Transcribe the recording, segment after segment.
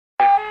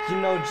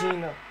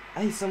Gino.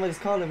 Hey, somebody's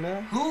calling,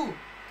 man. Who?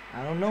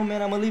 I don't know,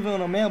 man. I'm gonna leave it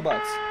on a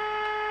mailbox.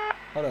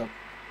 Hold up.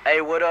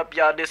 Hey, what up,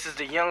 y'all? This is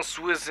the Young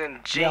Swizz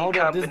and Gene hold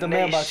up. This is the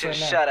mailbox combination right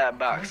now. shout out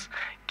box.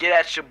 Get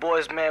at your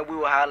boys, man. We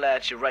will holler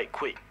at you right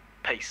quick.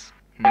 Peace.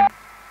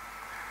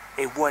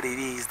 Hey, what it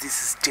is,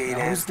 this is Jade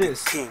Now, as who's the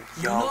this? king.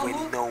 Y'all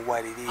already know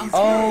what it is.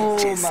 Oh,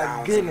 J my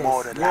sounds goodness,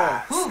 immortalized.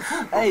 yeah.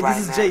 But Hey, right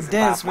this is now Jay it's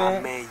Dance, about my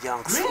man.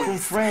 Young From Swizz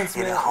France,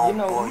 and man. a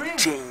homeboy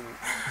Gene.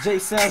 Jay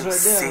sounds King right there,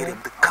 Sid man.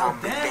 and the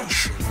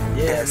combination.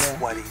 Yeah, That's man.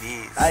 what it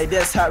is. Alright,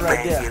 that's hot right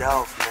Bang there. it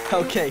off,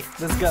 man. Okay,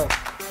 let's go.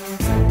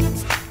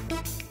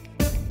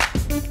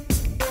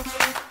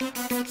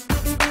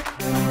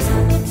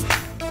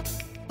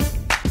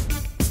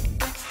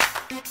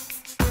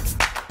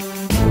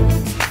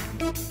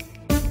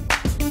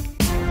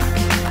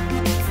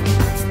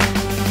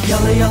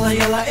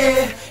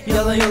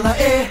 Yalla,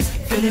 eh.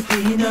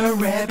 Filipino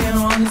rapping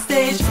on the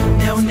stage.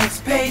 Now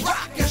next page.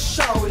 Rock your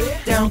shoulder.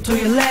 Down to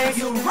your legs.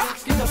 You're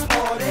rocking the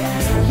party.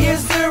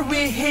 Yes, sir,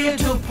 we're here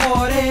to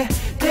party.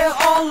 They're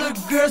all the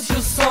girls you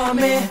saw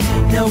me.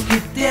 Now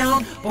get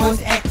down,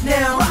 boys act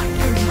now. Rock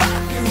your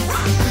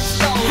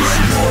shoulder.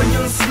 Boy,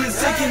 Young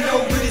Swizz taking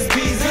over this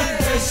busy.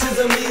 Fresh as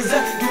a mesa.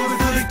 Do it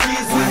for the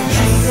kids with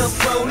jeans up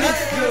on it.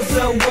 Girls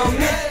don't want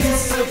it.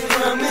 It's a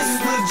promise.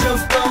 We'll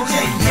jump on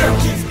it. Girl,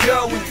 keep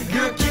going.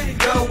 Girl, keep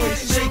going.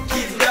 Shake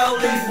it down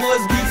and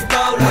boys be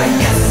ballin'.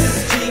 Yes, it's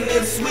Gene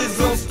and Swizz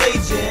on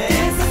stage.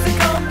 This is the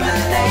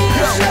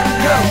combination.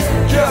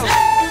 Go.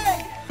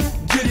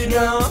 Get it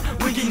on.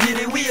 We can get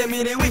it. We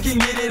admit it. We can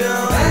get it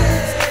on.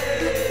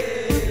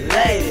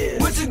 Ladies,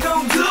 What you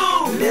gon' do?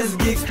 let's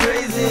get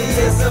crazy.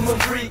 Yes, I'm a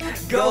freak.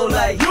 Go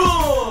like You.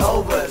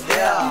 over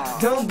there.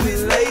 Don't be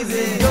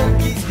lazy. Don't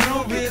get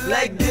groovy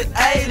like the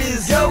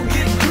 80s. Yo,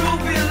 get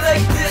groovy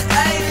like the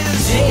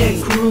 80s. Get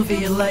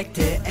groovy like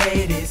the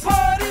 80s.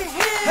 Party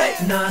here.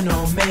 Nah,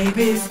 no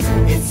maybes.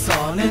 It's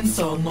all in,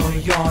 so no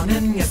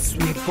yawning. Yes,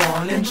 we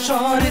ballin',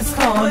 short is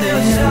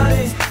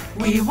calling.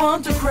 We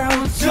want the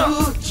crowd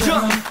to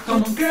jump.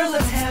 Come on, girl,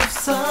 let's have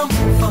some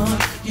fun.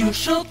 You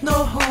should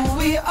know who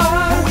we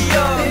are.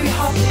 Baby,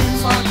 hop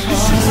in my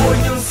It's your car. boy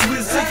Young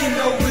Swizz taking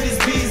over this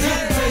busy.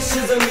 Fresh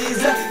as a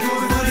mesa. Do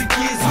it for the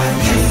kids with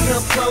jeans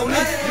up on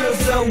it.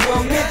 Girls don't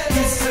want it.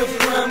 It's a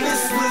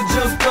promise. We'll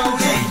jump on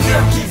it.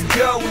 Girl, keep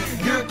going.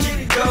 Girl,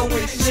 keep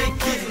going. Shake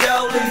it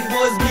down and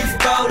boys be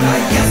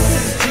ballin'. Yes,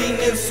 it's Gene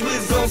and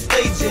Swizz on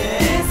stage.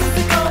 This is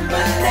the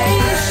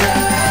combination.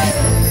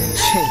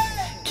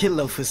 Get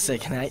low for a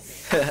second, right?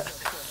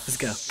 Let's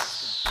go.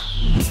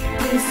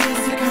 This is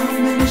the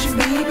combination,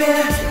 baby.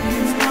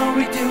 You know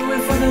we do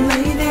it for the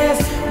ladies.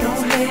 No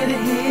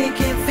hater here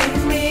can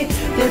fake me.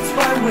 That's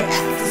why we're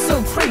acting so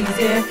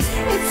crazy.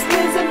 It's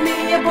Swizz and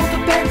me about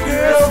the bad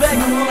girls. My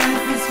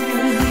life is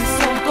music,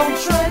 so don't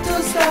try to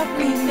stop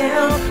me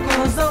now.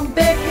 Cause I'm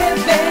back here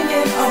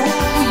banging, oh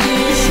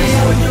It's your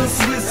yeah. boy Young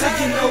Swizz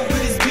taking over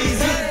this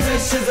busy.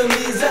 Fresh as a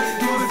mesa.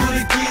 Do it for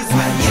the kids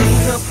with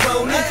jeans up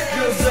on it.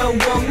 Girls don't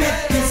want it.